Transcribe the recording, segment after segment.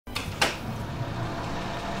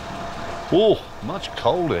Oh, much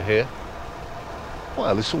colder here.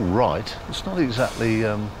 Well, it's all right. It's not exactly...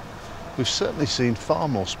 we've certainly seen far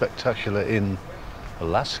more spectacular in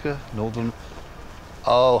Alaska, northern...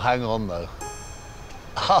 Oh, hang on though.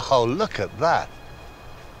 Oh, look at that.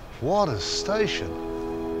 What a station.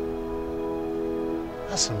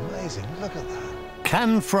 That's amazing, look at that.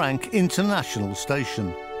 Canfranc International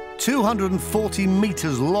Station. 240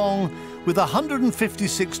 metres long, with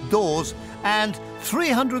 156 doors and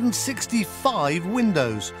 365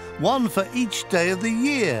 windows, one for each day of the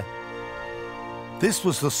year. This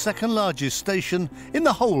was the second largest station in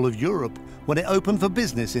the whole of Europe when it opened for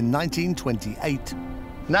business in 1928.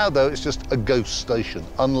 Now, though, it's just a ghost station,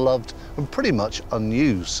 unloved and pretty much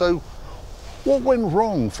unused. So, what went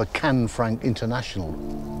wrong for Canfranc International?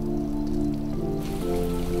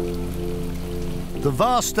 The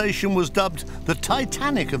vast station was dubbed the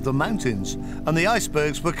Titanic of the mountains, and the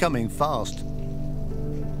icebergs were coming fast.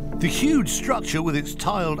 The huge structure with its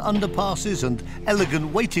tiled underpasses and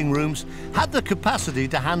elegant waiting rooms had the capacity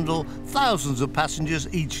to handle thousands of passengers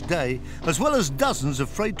each day, as well as dozens of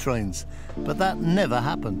freight trains. But that never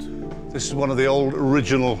happened. This is one of the old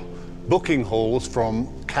original booking halls from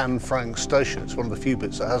Canfranc Station. It's one of the few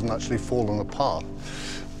bits that hasn't actually fallen apart.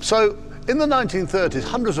 So, in the 1930s,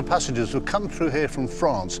 hundreds of passengers would come through here from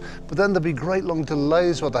France, but then there'd be great long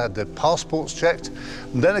delays while they had their passports checked.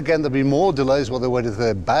 And then again, there'd be more delays while they waited for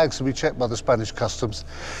their bags to be checked by the Spanish customs.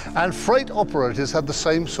 And freight operators had the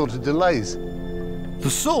same sort of delays.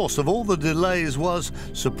 The source of all the delays was,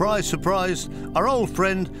 surprise, surprise, our old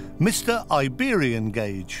friend, Mr. Iberian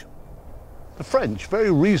Gauge. The French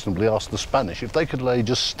very reasonably asked the Spanish if they could lay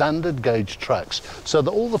just standard gauge tracks so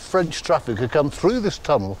that all the French traffic could come through this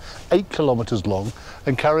tunnel 8 kilometres long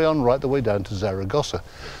and carry on right the way down to Zaragoza.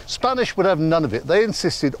 Spanish would have none of it. They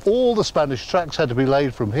insisted all the Spanish tracks had to be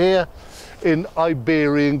laid from here in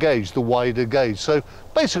Iberian gauge, the wider gauge. So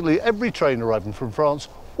basically every train arriving from France,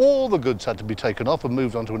 all the goods had to be taken off and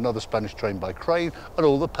moved onto another Spanish train by crane, and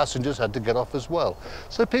all the passengers had to get off as well.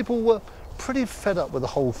 So people were pretty fed up with the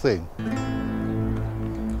whole thing.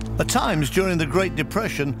 At times during the Great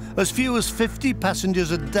Depression, as few as 50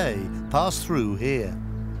 passengers a day passed through here,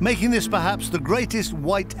 making this perhaps the greatest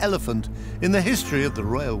white elephant in the history of the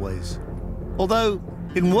railways. Although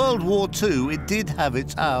in World War II it did have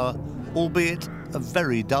its hour, albeit a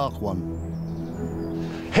very dark one.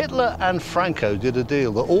 Hitler and Franco did a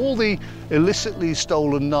deal that all the illicitly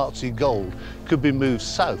stolen Nazi gold could be moved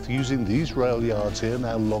south using these rail yards here,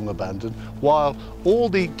 now long abandoned, while all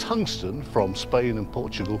the tungsten from Spain and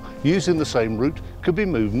Portugal, using the same route, could be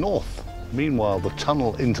moved north. Meanwhile, the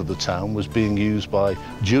tunnel into the town was being used by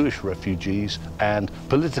Jewish refugees and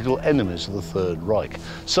political enemies of the Third Reich.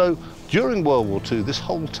 So during World War II, this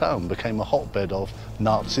whole town became a hotbed of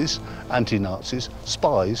Nazis, anti-Nazis,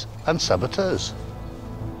 spies and saboteurs.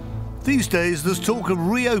 These days, there's talk of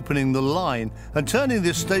reopening the line and turning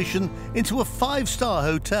this station into a 5-star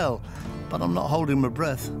hotel, but I'm not holding my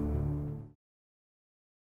breath.